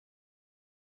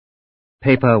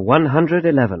Paper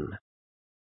 111.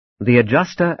 The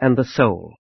Adjuster and the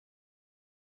Soul.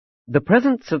 The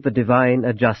presence of the divine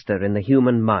adjuster in the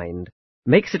human mind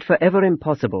makes it forever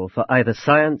impossible for either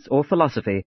science or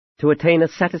philosophy to attain a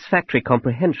satisfactory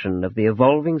comprehension of the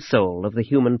evolving soul of the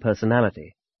human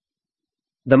personality.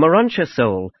 The Morontia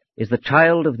soul is the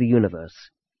child of the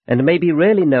universe, and may be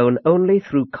really known only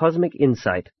through cosmic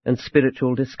insight and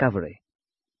spiritual discovery.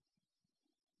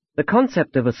 The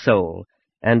concept of a soul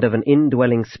and of an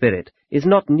indwelling spirit is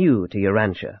not new to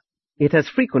Urantia. It has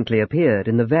frequently appeared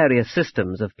in the various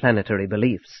systems of planetary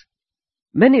beliefs.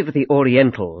 Many of the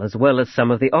Oriental, as well as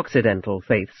some of the Occidental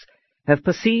faiths, have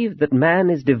perceived that man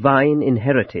is divine in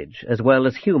heritage as well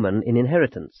as human in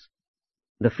inheritance.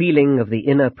 The feeling of the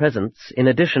inner presence, in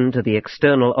addition to the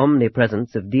external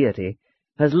omnipresence of deity,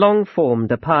 has long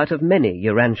formed a part of many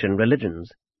Urantian religions.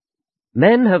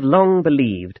 Men have long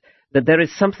believed that there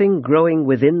is something growing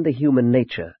within the human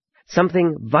nature,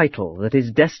 something vital that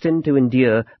is destined to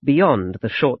endure beyond the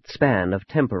short span of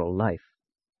temporal life.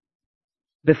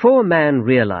 Before man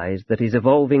realized that his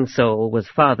evolving soul was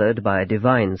fathered by a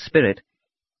divine spirit,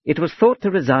 it was thought to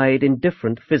reside in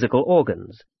different physical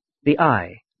organs: the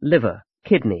eye, liver,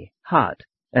 kidney, heart,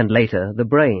 and later the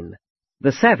brain.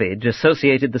 The savage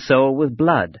associated the soul with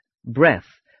blood, breath,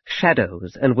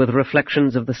 shadows, and with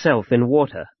reflections of the self in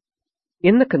water.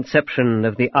 In the conception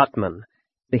of the Atman,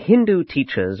 the Hindu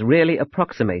teachers really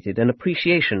approximated an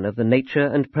appreciation of the nature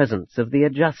and presence of the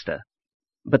adjuster,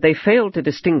 but they failed to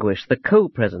distinguish the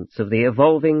co-presence of the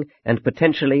evolving and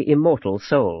potentially immortal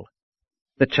soul.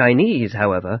 The Chinese,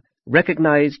 however,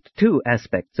 recognized two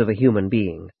aspects of a human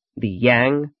being, the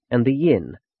yang and the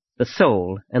yin, the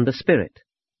soul and the spirit.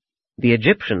 The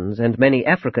Egyptians and many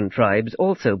African tribes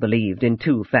also believed in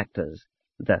two factors,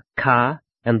 the ka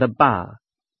and the ba.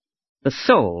 The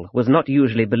soul was not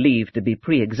usually believed to be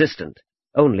pre-existent,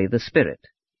 only the spirit.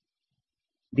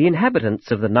 The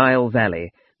inhabitants of the Nile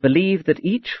Valley believed that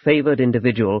each favored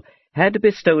individual had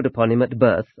bestowed upon him at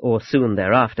birth, or soon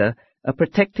thereafter, a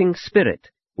protecting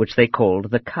spirit, which they called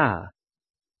the Ka.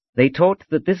 They taught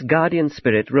that this guardian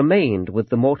spirit remained with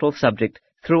the mortal subject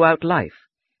throughout life,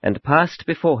 and passed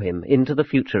before him into the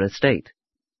future estate.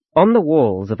 On the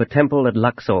walls of a temple at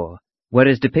Luxor, where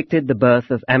is depicted the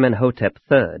birth of Amenhotep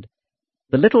III,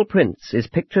 the little prince is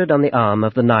pictured on the arm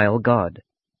of the Nile god,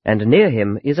 and near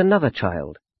him is another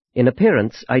child, in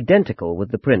appearance identical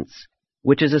with the prince,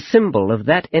 which is a symbol of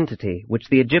that entity which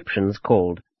the Egyptians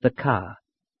called the Ka.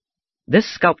 This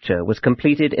sculpture was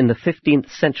completed in the 15th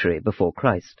century before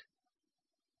Christ.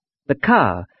 The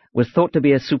Ka was thought to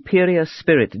be a superior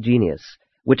spirit genius,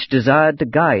 which desired to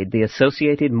guide the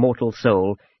associated mortal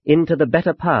soul into the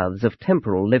better paths of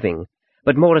temporal living,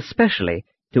 but more especially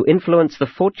to influence the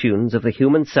fortunes of the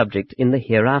human subject in the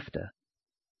hereafter.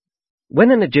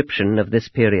 When an Egyptian of this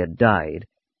period died,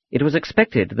 it was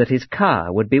expected that his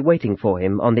Ka would be waiting for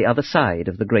him on the other side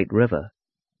of the great river.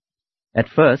 At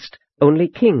first, only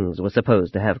kings were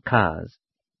supposed to have Kas,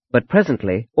 but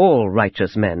presently all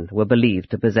righteous men were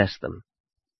believed to possess them.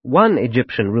 One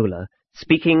Egyptian ruler,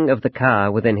 speaking of the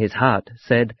Ka within his heart,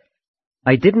 said,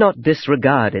 "I did not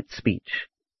disregard its speech.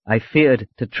 I feared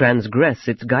to transgress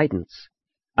its guidance.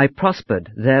 I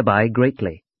prospered thereby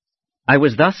greatly. I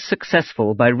was thus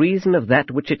successful by reason of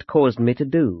that which it caused me to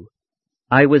do.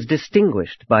 I was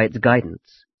distinguished by its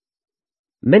guidance."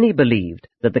 Many believed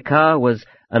that the Ka was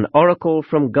an oracle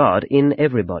from God in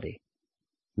everybody.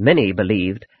 Many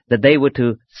believed that they were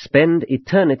to spend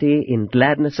eternity in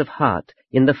gladness of heart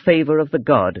in the favor of the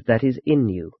God that is in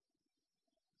you.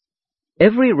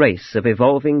 Every race of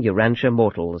evolving Urantia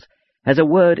mortals has a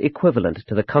word equivalent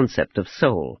to the concept of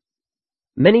soul.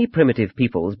 Many primitive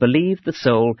peoples believed the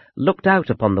soul looked out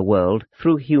upon the world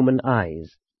through human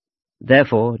eyes.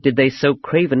 Therefore did they so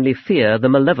cravenly fear the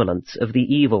malevolence of the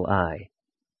evil eye.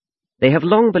 They have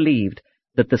long believed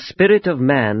that the spirit of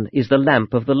man is the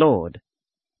lamp of the Lord.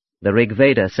 The Rig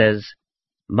Veda says,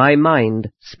 "My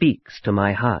mind speaks to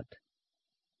my heart."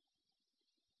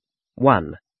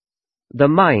 1. The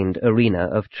mind arena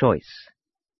of choice.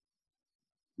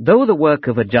 Though the work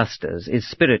of adjusters is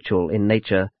spiritual in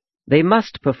nature, they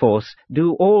must perforce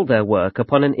do all their work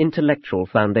upon an intellectual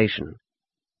foundation.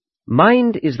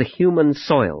 Mind is the human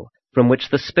soil from which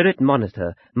the spirit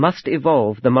monitor must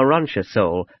evolve the Morontia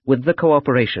soul with the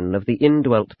cooperation of the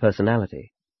indwelt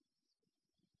personality.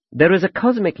 There is a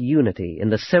cosmic unity in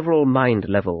the several mind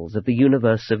levels of the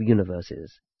universe of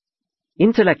universes.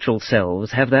 Intellectual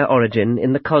selves have their origin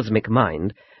in the cosmic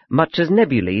mind, much as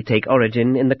nebulae take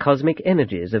origin in the cosmic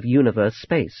energies of universe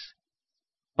space.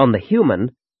 On the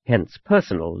human, hence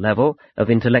personal level of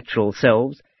intellectual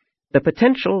selves, the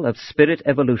potential of spirit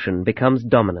evolution becomes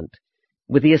dominant,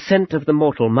 with the ascent of the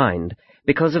mortal mind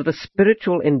because of the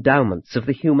spiritual endowments of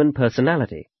the human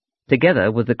personality,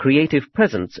 together with the creative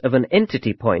presence of an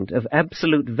entity point of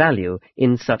absolute value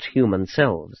in such human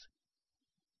selves.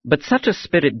 But such a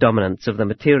spirit dominance of the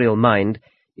material mind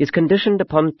is conditioned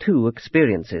upon two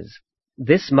experiences.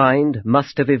 This mind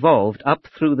must have evolved up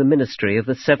through the ministry of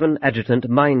the 7 adjutant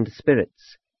mind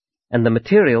spirits, and the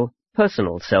material,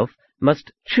 personal self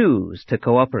must choose to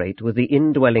cooperate with the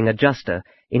indwelling adjuster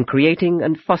in creating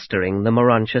and fostering the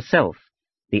Morantia self,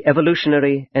 the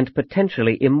evolutionary and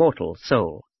potentially immortal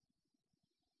soul.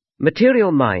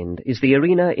 Material mind is the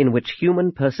arena in which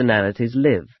human personalities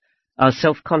live, are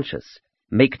self-conscious,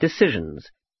 make decisions,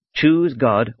 choose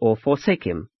God or forsake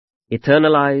Him,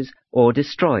 eternalize or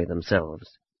destroy themselves.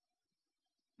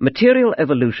 Material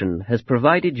evolution has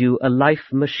provided you a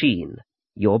life machine,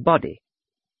 your body.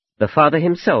 The Father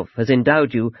Himself has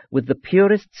endowed you with the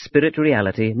purest spirit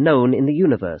reality known in the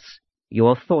universe,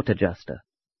 your thought adjuster.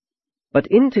 But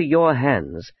into your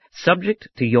hands, subject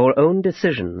to your own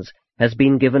decisions, has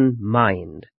been given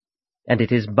mind, and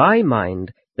it is by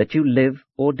mind that you live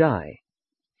or die.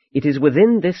 It is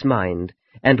within this mind,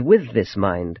 and with this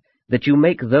mind, that you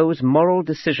make those moral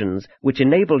decisions which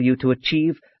enable you to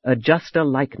achieve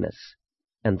adjuster-likeness,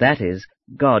 and that is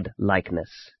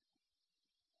God-likeness.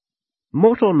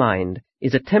 Mortal mind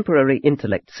is a temporary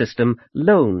intellect system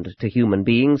loaned to human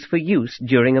beings for use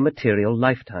during a material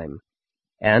lifetime,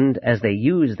 and as they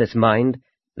use this mind,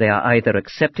 they are either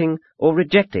accepting or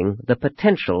rejecting the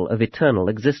potential of eternal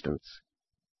existence.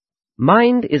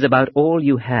 Mind is about all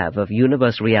you have of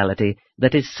universe reality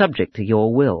that is subject to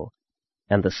your will,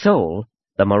 and the soul,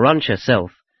 the Morantia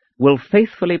self, will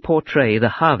faithfully portray the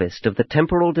harvest of the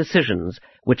temporal decisions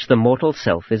which the mortal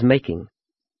self is making.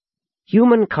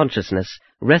 Human consciousness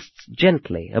rests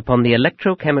gently upon the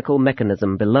electrochemical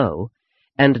mechanism below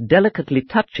and delicately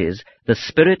touches the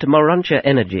spirit Morantia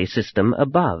energy system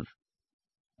above.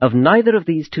 Of neither of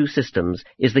these two systems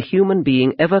is the human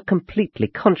being ever completely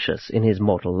conscious in his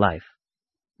mortal life.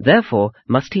 Therefore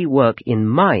must he work in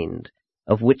mind,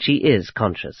 of which he is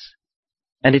conscious.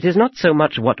 And it is not so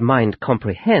much what mind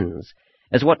comprehends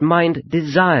as what mind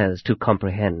desires to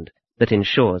comprehend that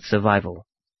ensures survival.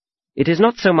 It is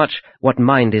not so much what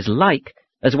mind is like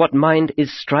as what mind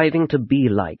is striving to be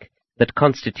like that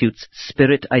constitutes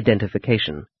spirit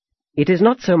identification. It is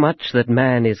not so much that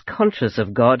man is conscious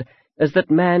of God as that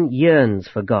man yearns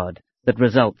for God that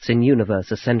results in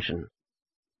universe ascension.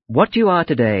 What you are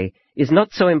today is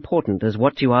not so important as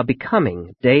what you are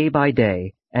becoming day by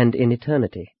day and in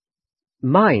eternity.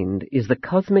 Mind is the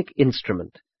cosmic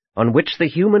instrument on which the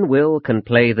human will can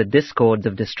play the discords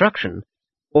of destruction,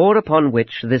 or upon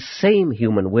which this same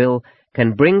human will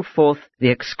can bring forth the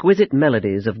exquisite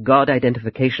melodies of God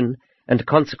identification and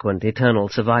consequent eternal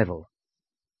survival.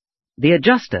 The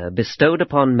adjuster bestowed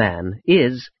upon man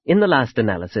is, in the last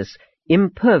analysis,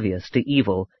 impervious to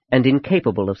evil and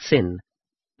incapable of sin,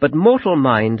 but mortal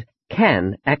mind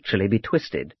can actually be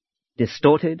twisted,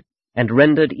 distorted, and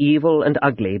rendered evil and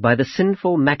ugly by the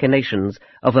sinful machinations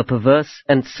of a perverse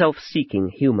and self-seeking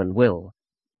human will.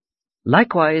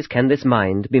 Likewise can this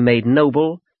mind be made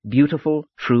noble, beautiful,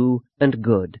 true, and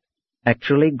good,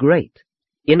 actually great,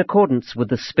 in accordance with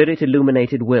the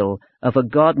spirit-illuminated will of a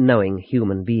God-knowing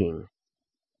human being.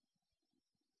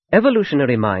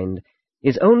 Evolutionary mind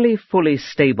is only fully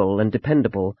stable and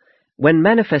dependable when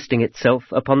manifesting itself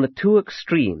upon the two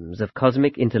extremes of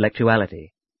cosmic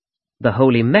intellectuality, the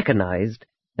wholly mechanized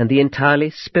and the entirely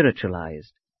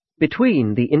spiritualized.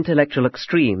 Between the intellectual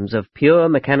extremes of pure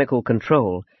mechanical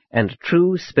control and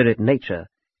true spirit nature,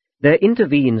 there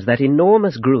intervenes that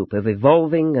enormous group of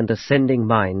evolving and ascending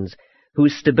minds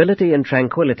whose stability and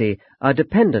tranquility are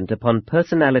dependent upon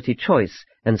personality choice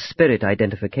and spirit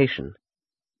identification.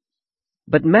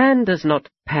 But man does not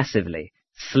passively,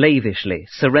 slavishly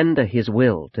surrender his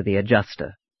will to the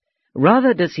adjuster.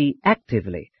 Rather does he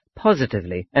actively,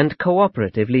 positively, and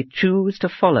cooperatively choose to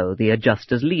follow the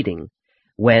adjuster's leading,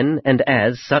 when and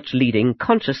as such leading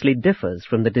consciously differs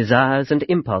from the desires and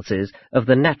impulses of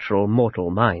the natural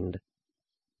mortal mind.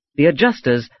 The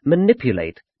adjusters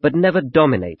manipulate but never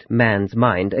dominate man's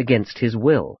mind against his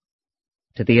will.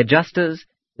 To the adjusters,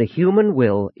 the human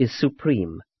will is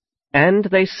supreme, and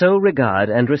they so regard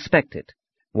and respect it,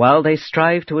 while they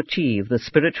strive to achieve the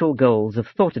spiritual goals of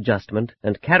thought adjustment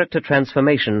and character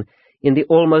transformation in the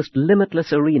almost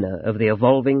limitless arena of the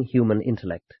evolving human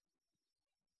intellect.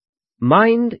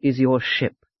 Mind is your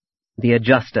ship, the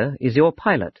adjuster is your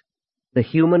pilot, the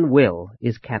human will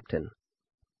is captain.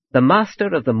 The master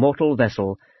of the mortal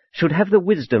vessel should have the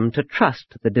wisdom to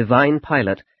trust the divine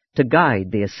pilot to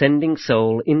guide the ascending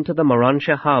soul into the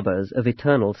Morantia harbors of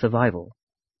eternal survival.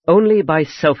 Only by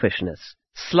selfishness,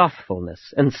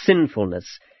 slothfulness, and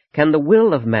sinfulness can the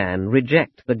will of man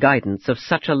reject the guidance of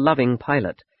such a loving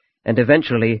pilot, and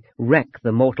eventually wreck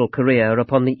the mortal career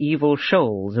upon the evil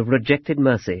shoals of rejected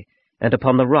mercy and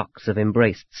upon the rocks of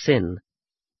embraced sin.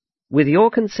 With your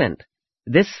consent,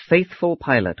 this faithful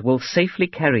pilot will safely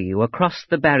carry you across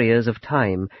the barriers of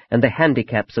time and the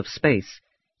handicaps of space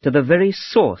to the very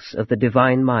source of the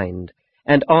divine mind,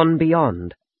 and on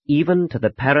beyond, even to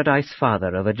the Paradise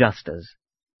Father of adjusters.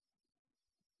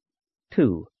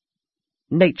 2.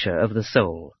 Nature of the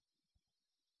soul.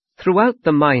 Throughout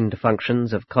the mind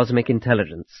functions of cosmic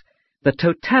intelligence, the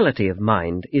totality of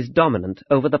mind is dominant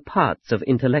over the parts of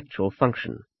intellectual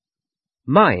function.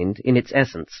 Mind, in its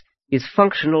essence, is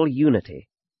functional unity.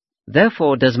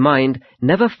 Therefore does mind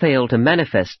never fail to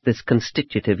manifest this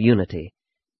constitutive unity,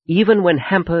 even when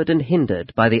hampered and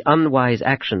hindered by the unwise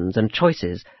actions and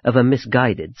choices of a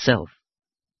misguided self.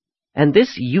 And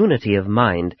this unity of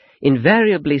mind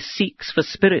invariably seeks for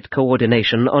spirit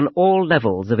coordination on all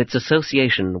levels of its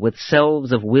association with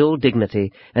selves of will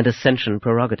dignity and ascension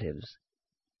prerogatives.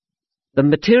 The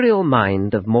material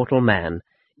mind of mortal man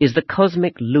is the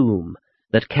cosmic loom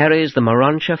that carries the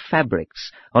Morontia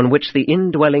fabrics on which the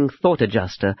indwelling thought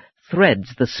adjuster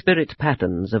threads the spirit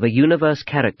patterns of a universe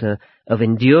character of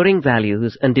enduring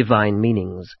values and divine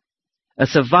meanings, a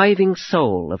surviving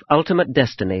soul of ultimate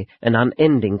destiny and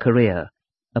unending career,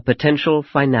 a potential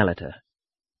finaliter.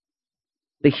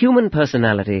 The human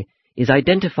personality is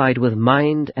identified with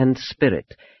mind and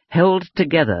spirit, held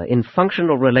together in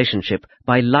functional relationship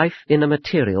by life in a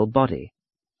material body.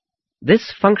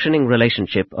 This functioning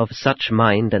relationship of such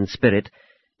mind and spirit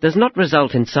does not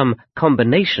result in some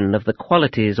combination of the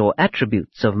qualities or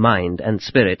attributes of mind and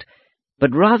spirit,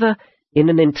 but rather in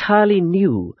an entirely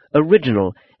new,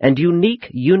 original, and unique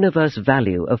universe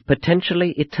value of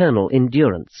potentially eternal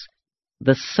endurance,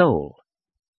 the soul.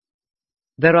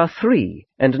 There are 3,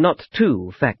 and not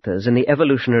 2, factors in the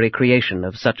evolutionary creation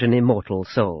of such an immortal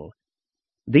soul.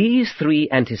 These 3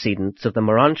 antecedents of the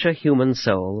Morontia human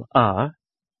soul are: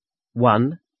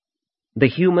 1. The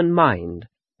human mind,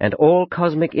 and all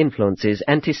cosmic influences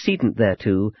antecedent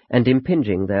thereto and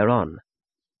impinging thereon.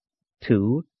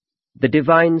 2. The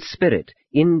divine spirit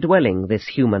indwelling this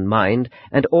human mind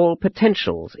and all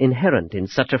potentials inherent in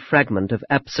such a fragment of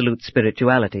absolute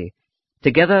spirituality,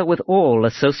 together with all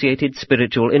associated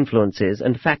spiritual influences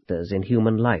and factors in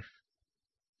human life.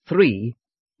 3.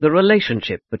 The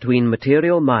relationship between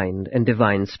material mind and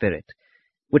divine spirit,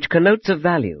 which connotes a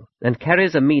value and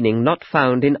carries a meaning not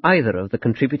found in either of the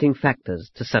contributing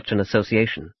factors to such an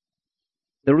association.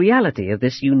 The reality of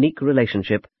this unique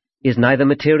relationship is neither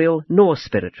material nor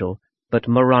spiritual, but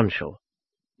morontial.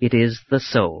 It is the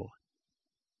soul.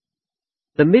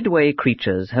 The midway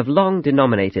creatures have long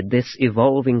denominated this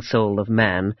evolving soul of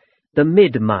man the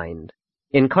mid-mind,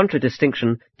 in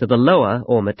contradistinction to the lower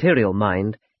or material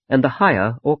mind and the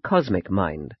higher or cosmic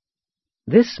mind.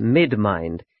 This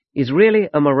mid-mind is really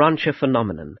a Morontia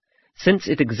phenomenon, since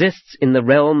it exists in the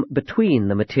realm between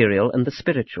the material and the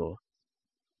spiritual.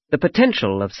 The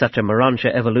potential of such a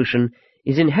Morontia evolution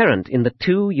is inherent in the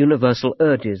 2 universal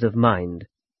urges of mind,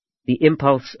 the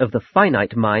impulse of the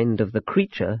finite mind of the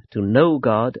creature to know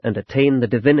God and attain the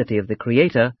divinity of the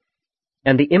Creator,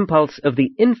 and the impulse of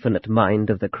the infinite mind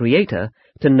of the Creator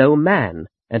to know man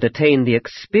and attain the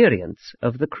experience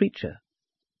of the creature.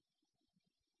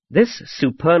 This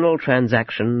supernal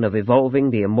transaction of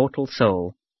evolving the immortal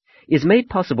soul is made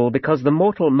possible because the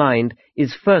mortal mind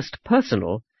is first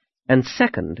personal, and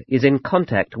second is in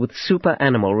contact with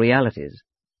superanimal realities.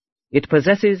 It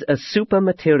possesses a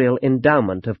supermaterial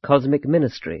endowment of cosmic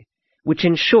ministry, which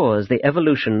ensures the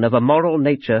evolution of a moral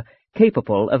nature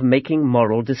capable of making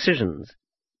moral decisions,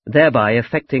 thereby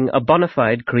effecting a bona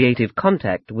fide creative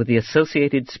contact with the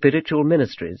associated spiritual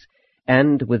ministries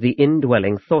and with the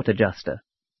indwelling thought adjuster.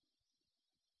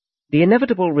 The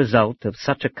inevitable result of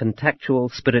such a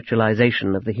contactual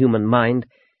spiritualization of the human mind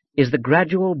is the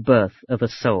gradual birth of a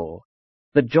soul,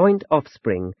 the joint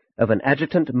offspring of an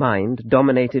adjutant mind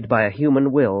dominated by a human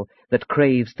will that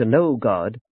craves to know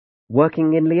God,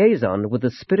 working in liaison with the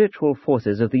spiritual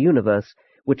forces of the universe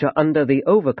which are under the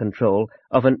over-control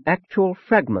of an actual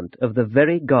fragment of the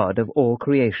very God of all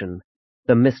creation,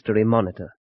 the mystery monitor.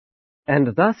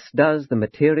 And thus does the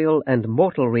material and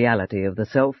mortal reality of the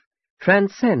self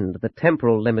transcend the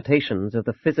temporal limitations of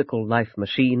the physical life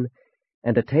machine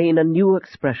and attain a new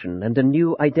expression and a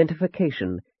new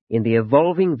identification in the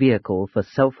evolving vehicle for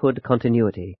selfhood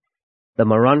continuity, the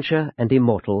Morontia and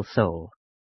immortal soul.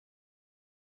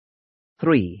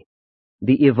 3.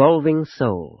 The evolving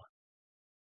soul.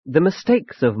 The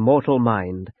mistakes of mortal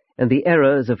mind and the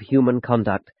errors of human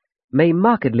conduct may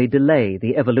markedly delay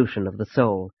the evolution of the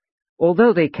soul,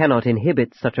 although they cannot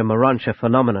inhibit such a Morontia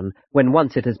phenomenon when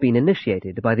once it has been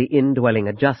initiated by the indwelling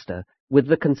adjuster with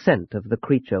the consent of the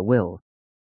creature will.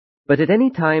 But at any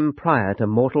time prior to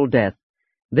mortal death,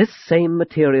 this same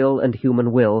material and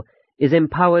human will is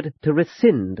empowered to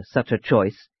rescind such a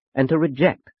choice and to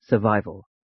reject survival.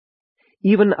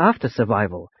 Even after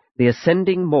survival, the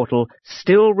ascending mortal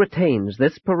still retains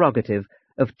this prerogative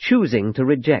of choosing to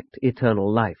reject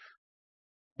eternal life.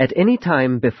 At any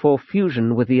time before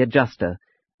fusion with the adjuster,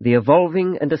 the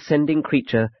evolving and ascending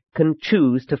creature can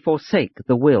choose to forsake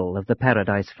the will of the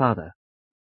Paradise Father.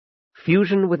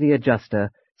 Fusion with the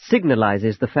adjuster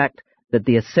signalizes the fact that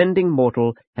the ascending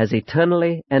mortal has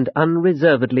eternally and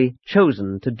unreservedly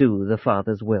chosen to do the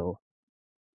Father's will.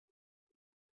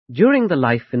 During the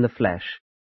life in the flesh,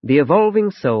 the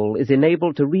evolving soul is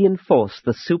enabled to reinforce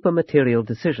the supermaterial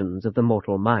decisions of the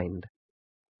mortal mind.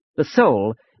 The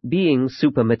soul, being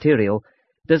supermaterial,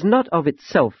 does not of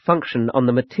itself function on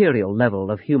the material level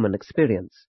of human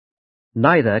experience.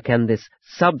 Neither can this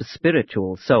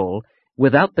sub-spiritual soul,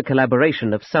 without the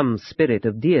collaboration of some spirit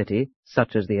of deity,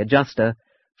 such as the adjuster,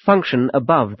 function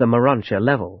above the Morontia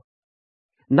level.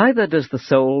 Neither does the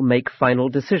soul make final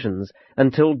decisions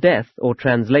until death or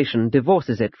translation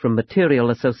divorces it from material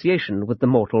association with the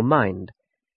mortal mind,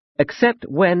 except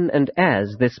when and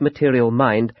as this material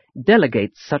mind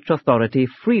delegates such authority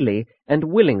freely and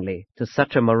willingly to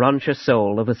such a Morontia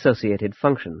soul of associated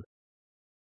function.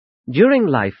 During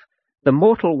life, the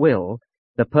mortal will,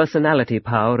 the personality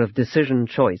power of decision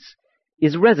choice,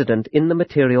 is resident in the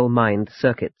material mind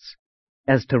circuits.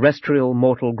 As terrestrial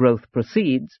mortal growth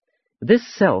proceeds, this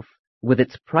self, with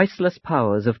its priceless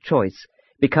powers of choice,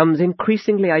 becomes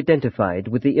increasingly identified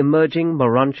with the emerging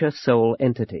Morontia soul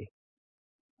entity.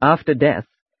 After death,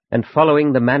 and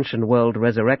following the mansion world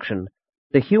resurrection,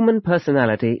 the human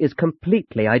personality is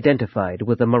completely identified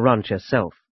with the Morontia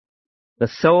self. The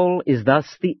soul is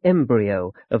thus the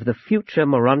embryo of the future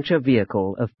Morontia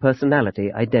vehicle of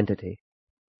personality identity.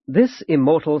 This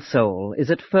immortal soul is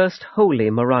at first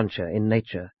wholly Morontia in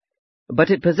nature, but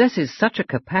it possesses such a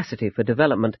capacity for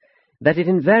development that it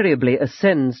invariably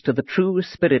ascends to the true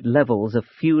spirit levels of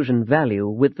fusion value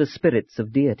with the spirits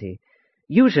of deity,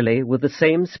 usually with the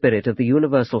same spirit of the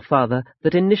Universal Father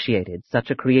that initiated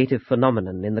such a creative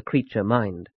phenomenon in the creature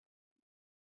mind.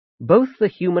 Both the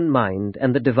human mind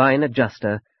and the divine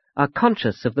adjuster are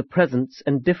conscious of the presence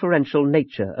and differential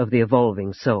nature of the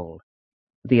evolving soul.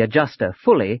 The adjuster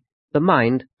fully, the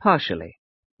mind partially.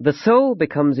 The soul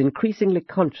becomes increasingly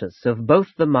conscious of both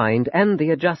the mind and the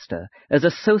adjuster as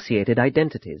associated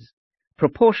identities,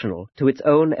 proportional to its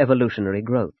own evolutionary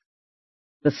growth.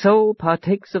 The soul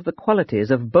partakes of the qualities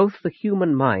of both the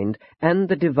human mind and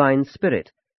the divine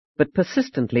spirit, but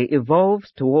persistently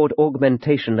evolves toward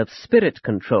augmentation of spirit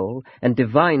control and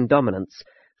divine dominance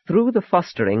through the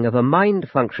fostering of a mind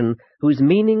function whose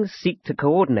meanings seek to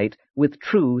coordinate with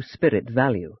true spirit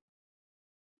value.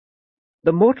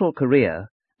 The mortal career,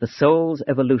 the soul's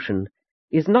evolution,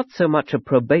 is not so much a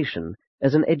probation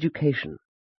as an education.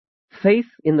 Faith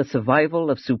in the survival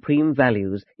of supreme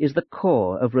values is the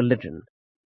core of religion.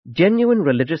 Genuine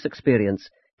religious experience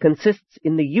consists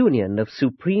in the union of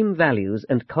supreme values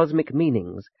and cosmic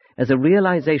meanings as a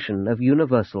realization of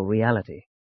universal reality.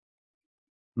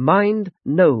 Mind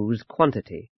knows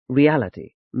quantity,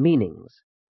 reality, meanings,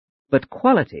 but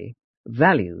quality,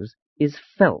 values, is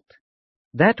felt.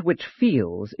 That which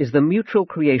feels is the mutual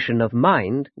creation of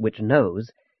mind, which knows,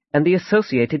 and the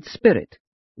associated spirit,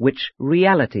 which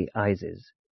realityizes.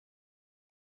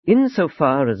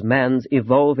 Insofar as man's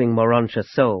evolving Morontia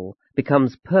soul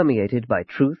becomes permeated by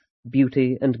truth,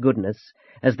 beauty, and goodness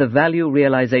as the value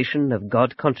realization of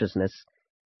God consciousness,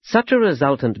 such a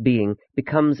resultant being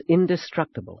becomes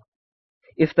indestructible.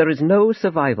 If there is no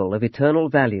survival of eternal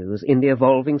values in the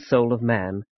evolving soul of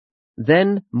man,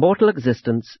 then mortal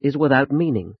existence is without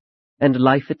meaning, and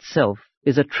life itself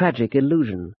is a tragic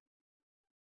illusion.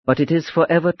 But it is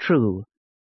forever true.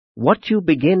 What you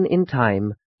begin in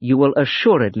time, you will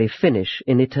assuredly finish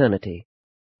in eternity,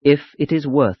 if it is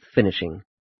worth finishing.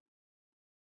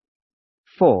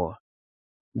 4.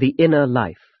 The inner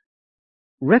life.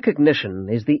 Recognition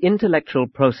is the intellectual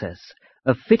process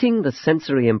of fitting the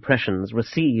sensory impressions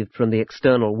received from the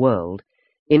external world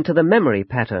into the memory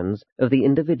patterns of the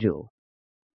individual.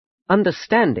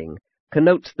 Understanding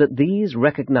connotes that these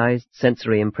recognized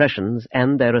sensory impressions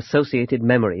and their associated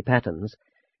memory patterns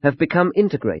have become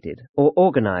integrated or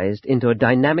organized into a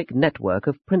dynamic network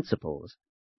of principles.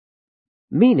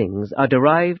 Meanings are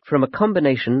derived from a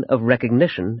combination of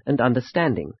recognition and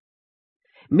understanding.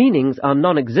 Meanings are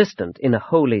non-existent in a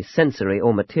wholly sensory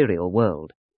or material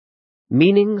world.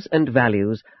 Meanings and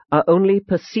values are only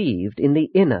perceived in the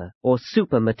inner or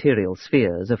supermaterial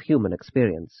spheres of human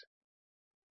experience.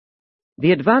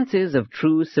 The advances of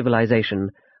true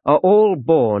civilization are all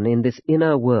born in this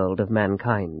inner world of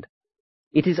mankind.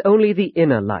 It is only the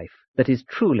inner life that is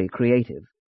truly creative.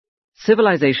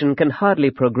 Civilization can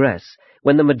hardly progress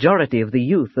when the majority of the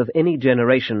youth of any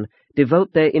generation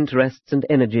devote their interests and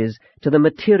energies to the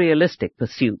materialistic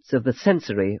pursuits of the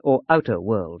sensory or outer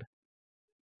world.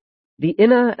 The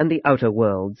inner and the outer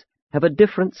worlds have a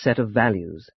different set of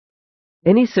values.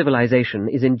 Any civilization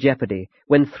is in jeopardy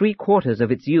when 3/4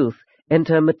 of its youth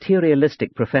enter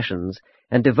materialistic professions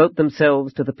and devote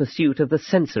themselves to the pursuit of the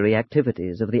sensory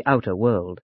activities of the outer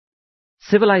world.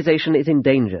 Civilization is in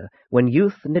danger when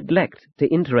youth neglect to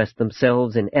interest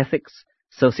themselves in ethics,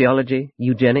 sociology,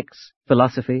 eugenics,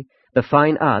 philosophy, the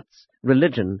fine arts,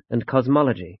 religion, and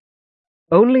cosmology.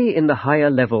 Only in the higher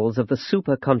levels of the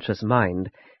superconscious mind,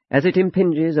 as it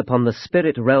impinges upon the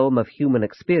spirit realm of human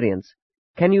experience,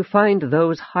 can you find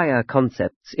those higher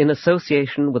concepts in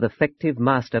association with effective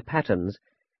master patterns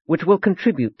which will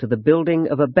contribute to the building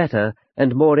of a better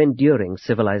and more enduring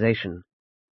civilization.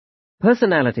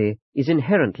 Personality is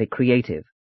inherently creative,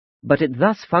 but it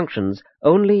thus functions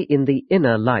only in the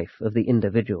inner life of the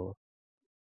individual.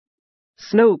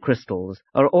 Snow crystals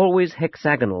are always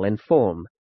hexagonal in form,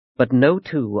 but no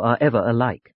two are ever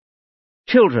alike.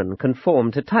 Children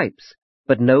conform to types,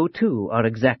 but no two are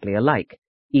exactly alike,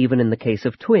 even in the case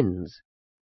of twins.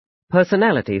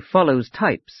 Personality follows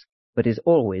types, but is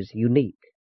always unique.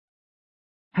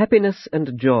 Happiness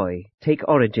and joy take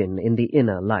origin in the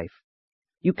inner life.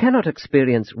 You cannot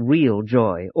experience real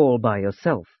joy all by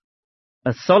yourself.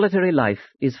 A solitary life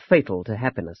is fatal to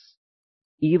happiness.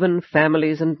 Even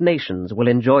families and nations will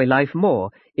enjoy life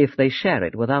more if they share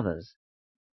it with others.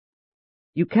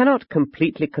 You cannot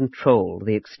completely control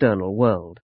the external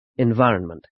world,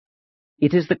 environment.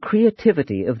 It is the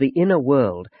creativity of the inner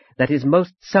world that is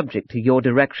most subject to your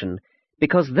direction,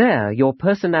 because there your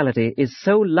personality is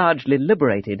so largely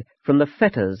liberated from the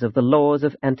fetters of the laws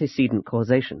of antecedent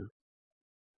causation.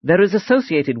 There is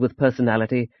associated with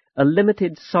personality a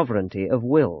limited sovereignty of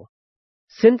will.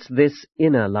 Since this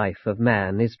inner life of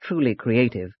man is truly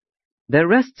creative, there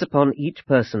rests upon each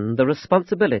person the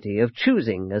responsibility of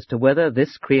choosing as to whether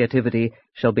this creativity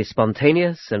shall be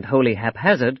spontaneous and wholly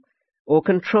haphazard, or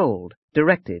controlled,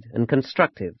 directed, and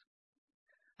constructive.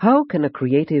 How can a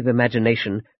creative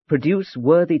imagination produce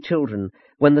worthy children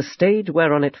when the stage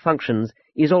whereon it functions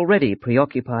is already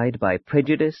preoccupied by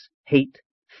prejudice, hate,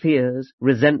 fears,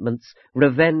 resentments,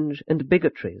 revenge, and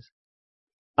bigotries?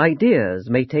 Ideas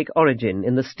may take origin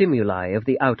in the stimuli of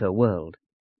the outer world,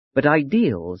 but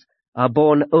ideals are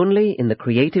born only in the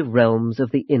creative realms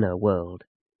of the inner world.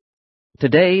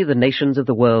 Today the nations of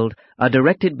the world are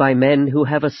directed by men who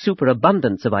have a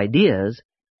superabundance of ideas,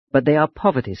 but they are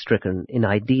poverty-stricken in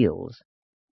ideals.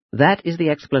 That is the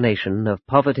explanation of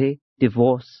poverty,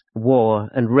 divorce, war,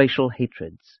 and racial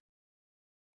hatreds.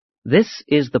 This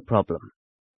is the problem.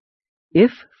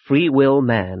 If free will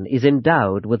man is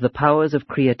endowed with the powers of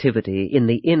creativity in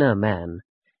the inner man,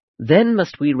 then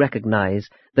must we recognize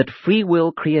that free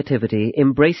will creativity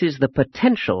embraces the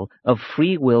potential of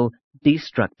free will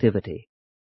destructivity.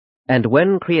 And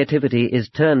when creativity is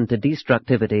turned to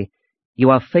destructivity, you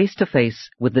are face to face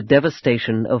with the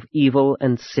devastation of evil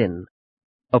and sin,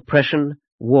 oppression,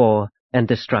 war, and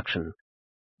destruction.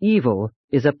 Evil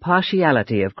is a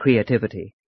partiality of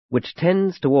creativity, which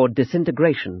tends toward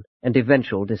disintegration and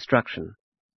eventual destruction.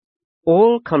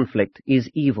 All conflict is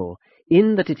evil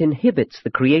in that it inhibits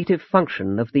the creative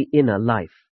function of the inner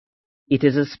life. It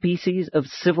is a species of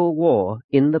civil war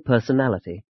in the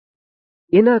personality.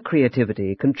 Inner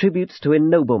creativity contributes to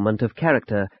ennoblement of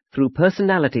character through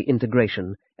personality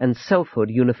integration and selfhood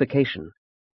unification.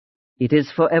 It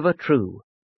is forever true.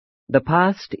 The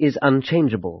past is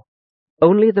unchangeable.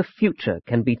 Only the future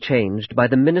can be changed by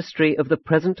the ministry of the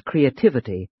present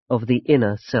creativity of the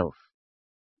inner self.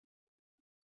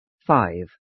 5.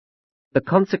 The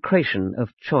consecration of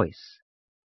choice.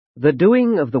 The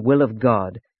doing of the will of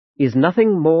God is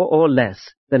nothing more or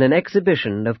less than an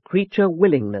exhibition of creature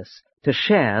willingness to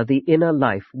share the inner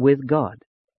life with God,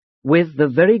 with the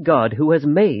very God who has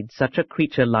made such a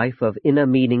creature life of inner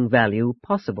meaning value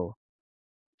possible.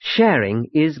 Sharing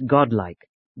is godlike,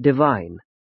 divine.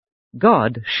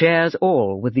 God shares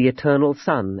all with the eternal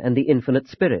Son and the infinite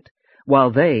Spirit,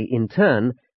 while they, in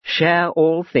turn, share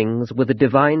all things with the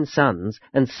divine sons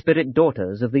and spirit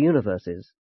daughters of the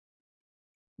universes.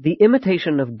 The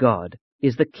imitation of God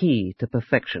is the key to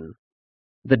perfection.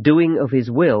 The doing of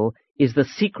His will is the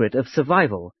secret of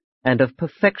survival and of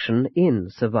perfection in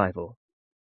survival.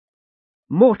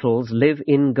 Mortals live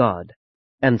in God,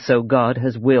 and so God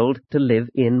has willed to live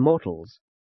in mortals.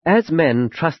 As men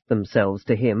trust themselves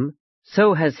to him,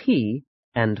 so has he,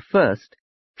 and first,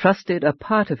 trusted a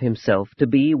part of himself to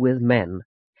be with men,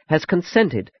 has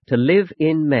consented to live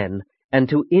in men, and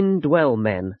to indwell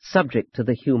men subject to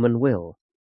the human will.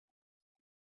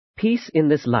 Peace in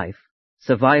this life,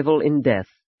 survival in death,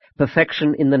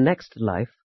 perfection in the next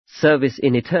life, service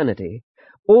in eternity,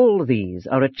 all these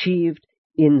are achieved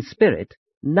in spirit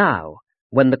now,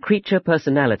 when the creature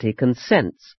personality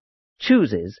consents,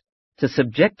 chooses, to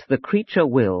subject the creature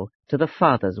will to the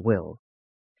Father's will.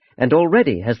 And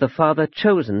already has the Father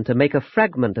chosen to make a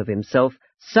fragment of himself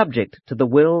subject to the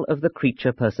will of the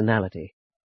creature personality.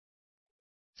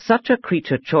 Such a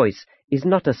creature choice is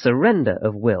not a surrender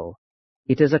of will,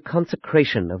 it is a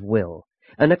consecration of will,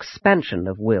 an expansion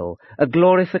of will, a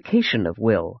glorification of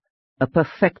will, a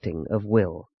perfecting of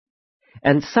will.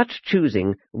 And such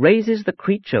choosing raises the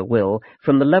creature will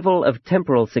from the level of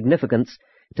temporal significance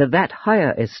to that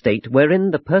higher estate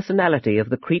wherein the personality of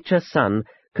the creature Son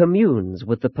communes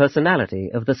with the personality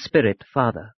of the Spirit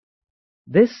Father.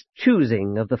 This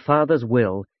choosing of the Father's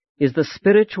will is the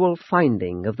spiritual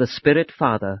finding of the Spirit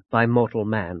Father by mortal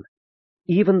man,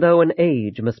 even though an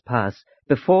age must pass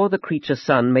before the creature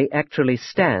Son may actually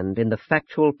stand in the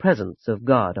factual presence of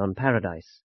God on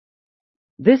paradise.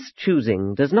 This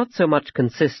choosing does not so much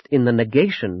consist in the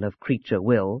negation of creature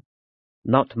will,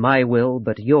 not my will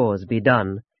but yours be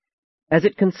done, as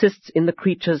it consists in the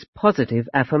creature's positive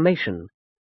affirmation,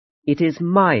 it is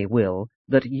my will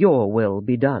that your will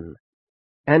be done.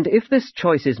 And if this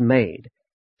choice is made,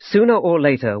 sooner or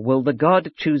later will the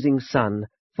God-choosing Son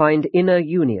find inner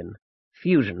union,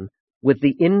 fusion, with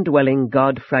the indwelling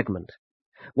God fragment,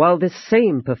 while this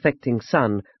same perfecting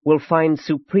Son will find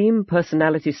supreme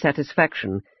personality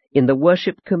satisfaction in the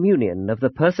worship communion of the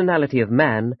personality of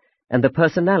man and the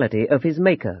personality of his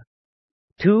Maker,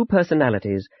 two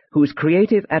personalities whose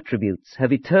creative attributes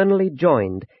have eternally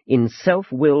joined in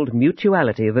self-willed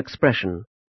mutuality of expression,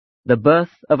 the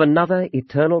birth of another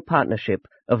eternal partnership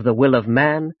of the will of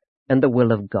man and the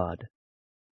will of God.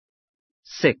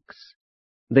 6.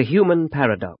 The human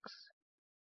paradox.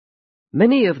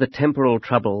 Many of the temporal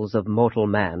troubles of mortal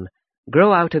man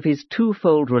grow out of his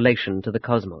twofold relation to the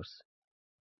cosmos.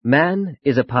 Man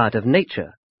is a part of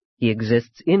nature, he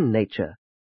exists in nature,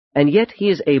 and yet he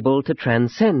is able to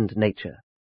transcend nature.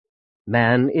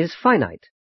 Man is finite,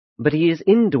 but he is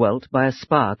indwelt by a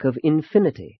spark of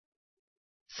infinity.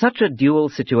 Such a dual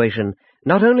situation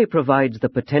not only provides the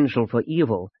potential for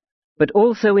evil, but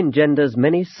also engenders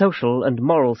many social and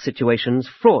moral situations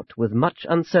fraught with much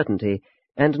uncertainty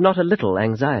and not a little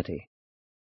anxiety.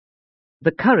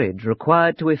 The courage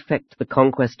required to effect the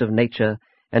conquest of nature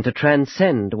and to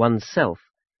transcend one's self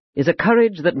is a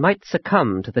courage that might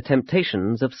succumb to the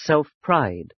temptations of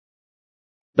self-pride.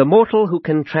 The mortal who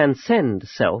can transcend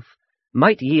self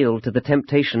might yield to the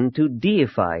temptation to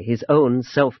deify his own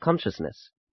self-consciousness.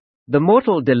 The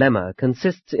mortal dilemma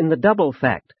consists in the double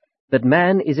fact that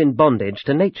man is in bondage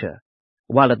to nature,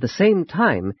 while at the same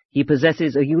time he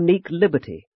possesses a unique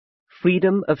liberty,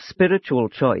 freedom of spiritual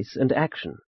choice and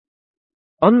action.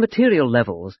 On material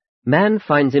levels, man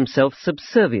finds himself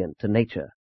subservient to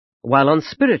nature, while on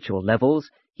spiritual levels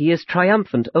he is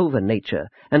triumphant over nature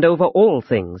and over all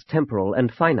things temporal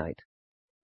and finite.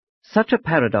 Such a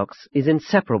paradox is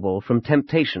inseparable from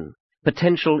temptation,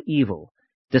 potential evil,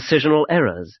 decisional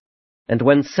errors, and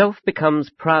when self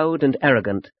becomes proud and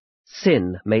arrogant,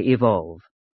 sin may evolve.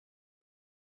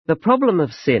 The problem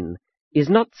of sin is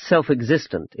not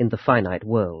self-existent in the finite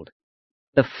world.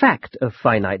 The fact of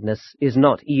finiteness is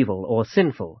not evil or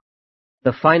sinful.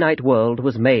 The finite world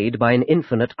was made by an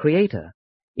infinite Creator.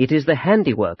 It is the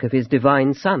handiwork of his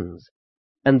divine sons,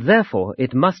 and therefore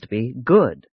it must be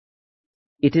good.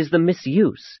 It is the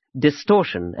misuse,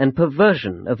 distortion, and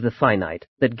perversion of the finite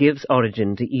that gives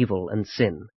origin to evil and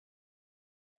sin.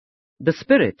 The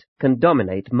spirit can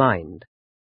dominate mind,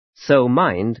 so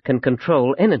mind can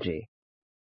control energy.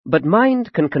 But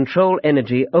mind can control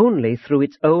energy only through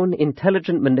its own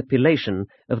intelligent manipulation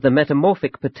of the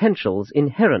metamorphic potentials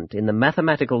inherent in the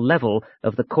mathematical level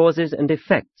of the causes and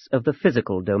effects of the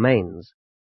physical domains.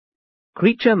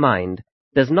 Creature mind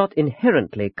does not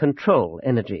inherently control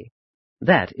energy.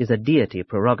 That is a deity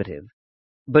prerogative.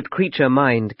 But creature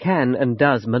mind can and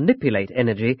does manipulate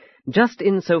energy just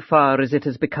insofar as it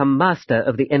has become master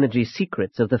of the energy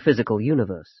secrets of the physical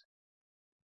universe.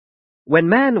 When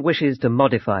man wishes to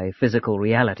modify physical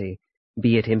reality,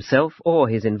 be it himself or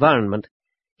his environment,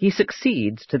 He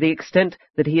succeeds to the extent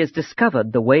that he has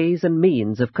discovered the ways and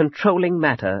means of controlling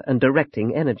matter and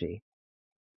directing energy.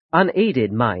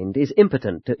 Unaided mind is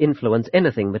impotent to influence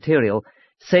anything material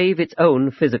save its own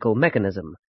physical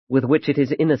mechanism, with which it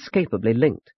is inescapably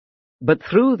linked. But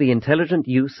through the intelligent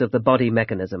use of the body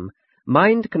mechanism,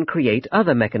 mind can create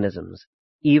other mechanisms,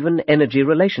 even energy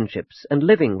relationships and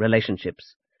living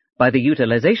relationships, by the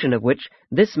utilization of which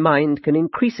this mind can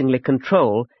increasingly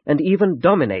control and even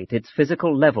dominate its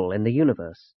physical level in the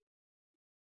universe.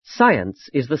 Science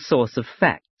is the source of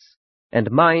facts, and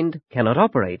mind cannot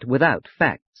operate without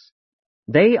facts.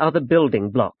 They are the building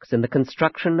blocks in the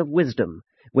construction of wisdom,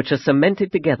 which are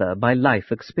cemented together by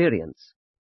life experience.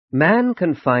 Man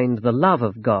can find the love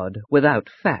of God without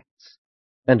facts,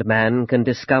 and man can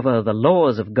discover the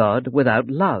laws of God without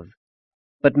love.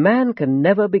 But man can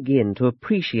never begin to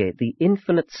appreciate the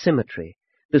infinite symmetry,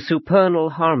 the supernal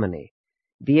harmony,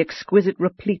 the exquisite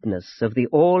repleteness of the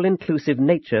all-inclusive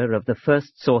nature of the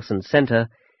first source and center,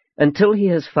 until he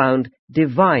has found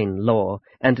divine law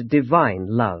and divine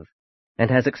love,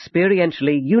 and has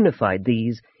experientially unified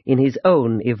these in his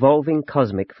own evolving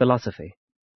cosmic philosophy.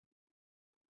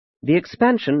 The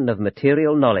expansion of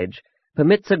material knowledge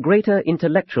permits a greater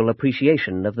intellectual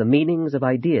appreciation of the meanings of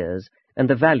ideas and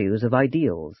the values of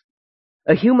ideals.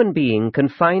 A human being can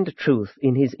find truth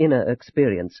in his inner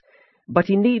experience, but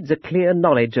he needs a clear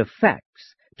knowledge of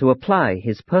facts to apply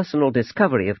his personal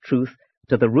discovery of truth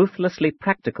to the ruthlessly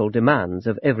practical demands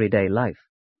of everyday life.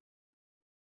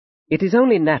 It is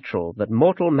only natural that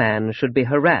mortal man should be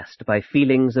harassed by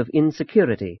feelings of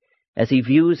insecurity as he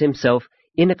views himself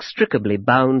inextricably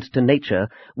bound to nature,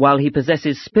 while he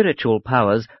possesses spiritual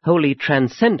powers wholly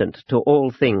transcendent to all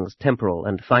things temporal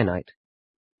and finite.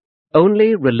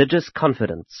 Only religious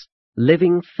confidence,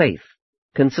 living faith,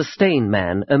 can sustain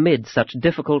man amid such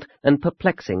difficult and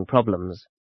perplexing problems.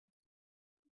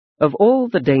 Of all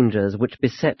the dangers which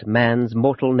beset man's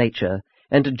mortal nature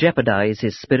and jeopardize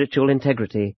his spiritual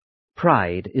integrity,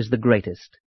 pride is the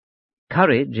greatest.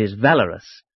 Courage is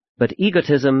valorous, but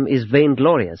egotism is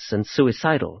vainglorious and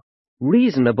suicidal.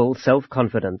 Reasonable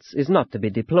self-confidence is not to be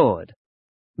deplored.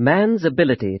 Man's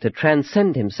ability to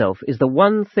transcend himself is the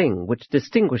one thing which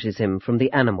distinguishes him from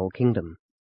the animal kingdom.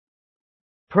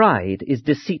 Pride is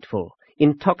deceitful,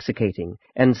 intoxicating,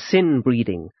 and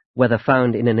sin-breeding, whether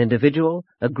found in an individual,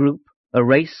 a group, a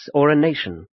race, or a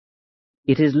nation.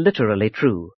 It is literally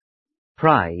true.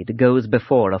 Pride goes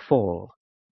before a fall.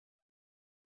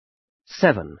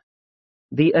 7.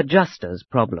 The Adjuster's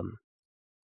Problem.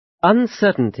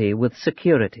 Uncertainty with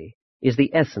security is the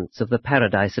essence of the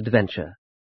paradise adventure.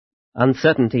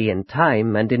 Uncertainty in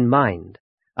time and in mind,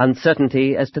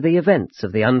 uncertainty as to the events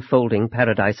of the unfolding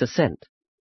paradise ascent,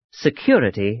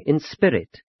 security in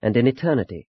spirit and in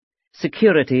eternity,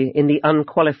 security in the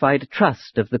unqualified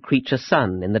trust of the creature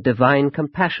Son in the divine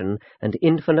compassion and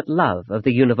infinite love of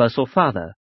the Universal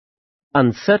Father,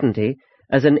 uncertainty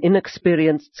as an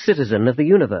inexperienced citizen of the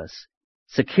universe,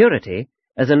 security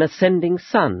as an ascending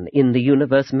sun in the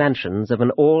universe mansions of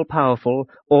an all-powerful,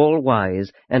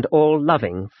 all-wise, and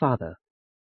all-loving Father.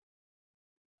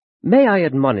 May I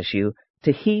admonish you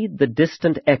to heed the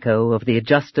distant echo of the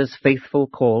Adjuster's faithful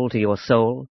call to your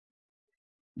soul?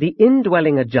 The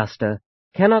indwelling Adjuster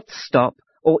cannot stop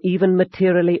or even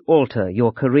materially alter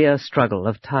your career struggle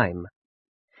of time.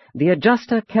 The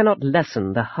Adjuster cannot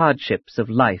lessen the hardships of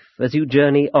life as you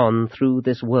journey on through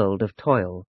this world of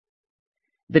toil.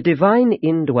 The divine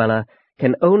indweller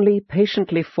can only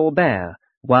patiently forbear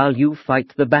while you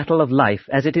fight the battle of life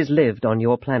as it is lived on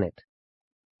your planet.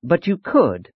 But you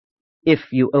could,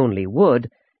 if you only would,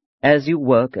 as you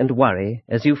work and worry,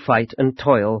 as you fight and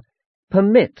toil,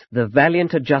 permit the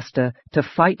valiant Adjuster to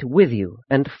fight with you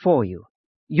and for you.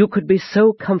 You could be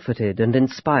so comforted and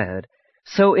inspired,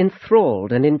 so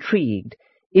enthralled and intrigued,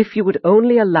 if you would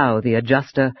only allow the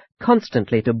Adjuster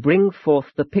constantly to bring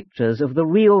forth the pictures of the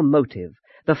real motive,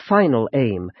 the final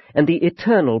aim, and the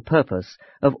eternal purpose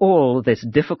of all this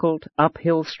difficult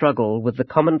uphill struggle with the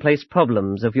commonplace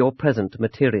problems of your present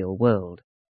material world.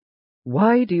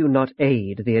 Why do you not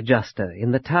aid the Adjuster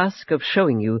in the task of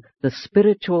showing you the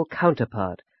spiritual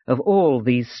counterpart of all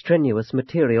these strenuous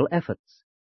material efforts?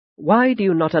 Why do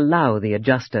you not allow the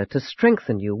Adjuster to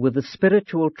strengthen you with the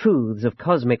spiritual truths of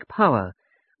cosmic power,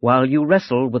 while you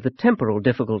wrestle with the temporal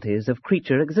difficulties of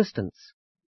creature existence?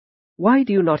 Why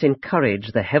do you not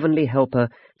encourage the Heavenly Helper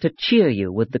to cheer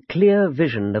you with the clear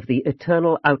vision of the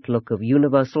eternal outlook of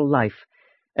universal life,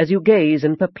 as you gaze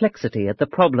in perplexity at the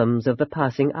problems of the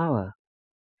passing hour?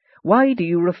 Why do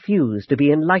you refuse to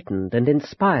be enlightened and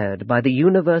inspired by the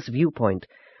universe viewpoint,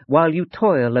 while you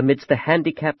toil amidst the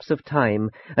handicaps of time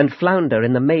and flounder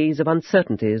in the maze of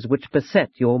uncertainties which beset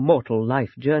your mortal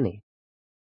life journey?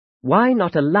 Why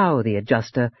not allow the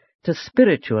Adjuster to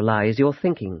spiritualize your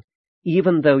thinking,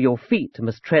 even though your feet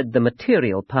must tread the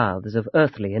material paths of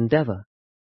earthly endeavor?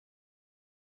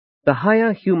 The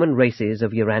higher human races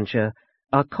of Urantia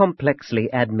are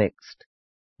complexly admixed.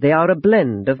 They are a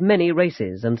blend of many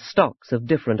races and stocks of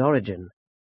different origin.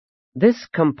 This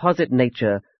composite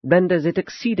nature renders it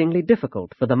exceedingly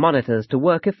difficult for the monitors to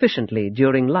work efficiently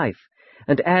during life,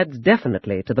 and adds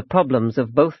definitely to the problems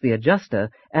of both the Adjuster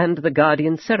and the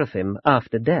Guardian Seraphim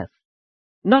after death.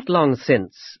 Not long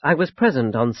since, I was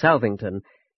present on Salvington,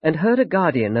 and heard a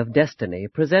Guardian of Destiny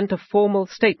present a formal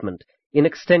statement in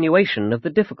extenuation of the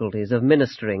difficulties of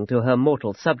ministering to her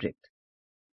mortal subject.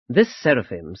 This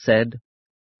Seraphim said,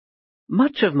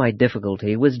 "Much of my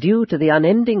difficulty was due to the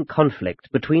unending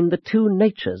conflict between the two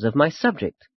natures of my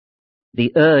subject,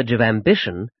 the urge of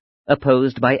ambition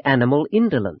opposed by animal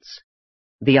indolence,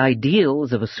 the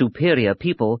ideals of a superior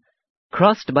people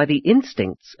crossed by the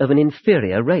instincts of an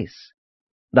inferior race,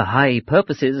 the high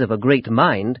purposes of a great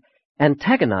mind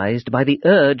antagonized by the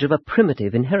urge of a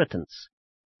primitive inheritance,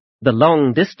 the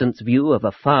long-distance view of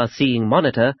a far-seeing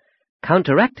monitor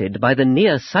counteracted by the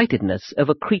near-sightedness of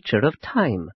a creature of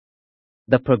time,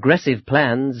 the progressive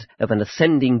plans of an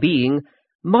ascending being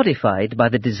modified by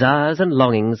the desires and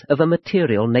longings of a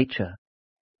material nature,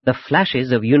 the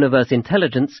flashes of universe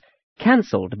intelligence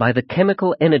cancelled by the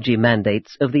chemical energy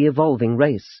mandates of the evolving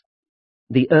race,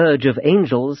 the urge of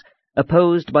angels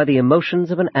opposed by the emotions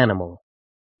of an animal,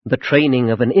 the training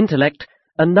of an intellect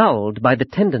annulled by the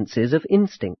tendencies of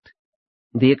instinct,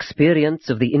 the experience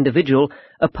of the individual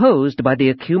opposed by the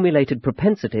accumulated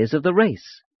propensities of the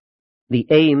race, the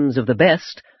aims of the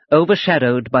best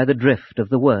overshadowed by the drift of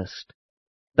the worst,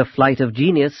 the flight of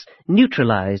genius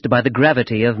neutralized by the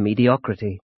gravity of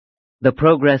mediocrity, the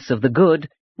progress of the good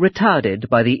retarded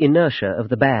by the inertia of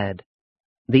the bad,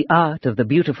 the art of the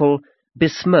beautiful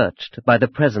besmirched by the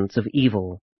presence of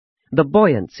evil, the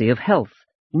buoyancy of health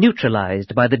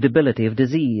neutralized by the debility of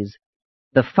disease,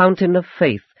 the fountain of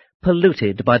faith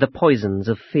polluted by the poisons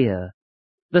of fear,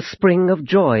 the spring of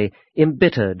joy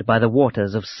embittered by the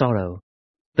waters of sorrow,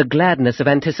 the gladness of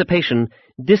anticipation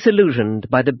disillusioned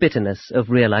by the bitterness of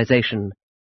realization,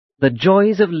 the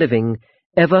joys of living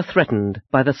ever threatened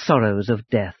by the sorrows of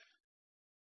death.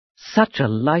 Such a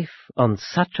life on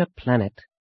such a planet.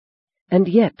 And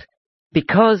yet,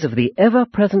 because of the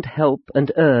ever-present help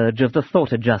and urge of the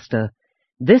Thought Adjuster,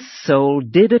 this soul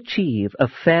did achieve a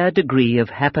fair degree of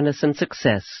happiness and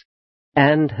success,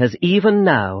 and has even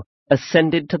now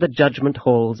ascended to the judgment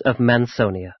halls of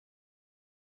Mansonia.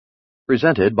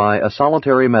 Presented by a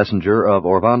solitary messenger of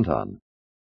Orvanton.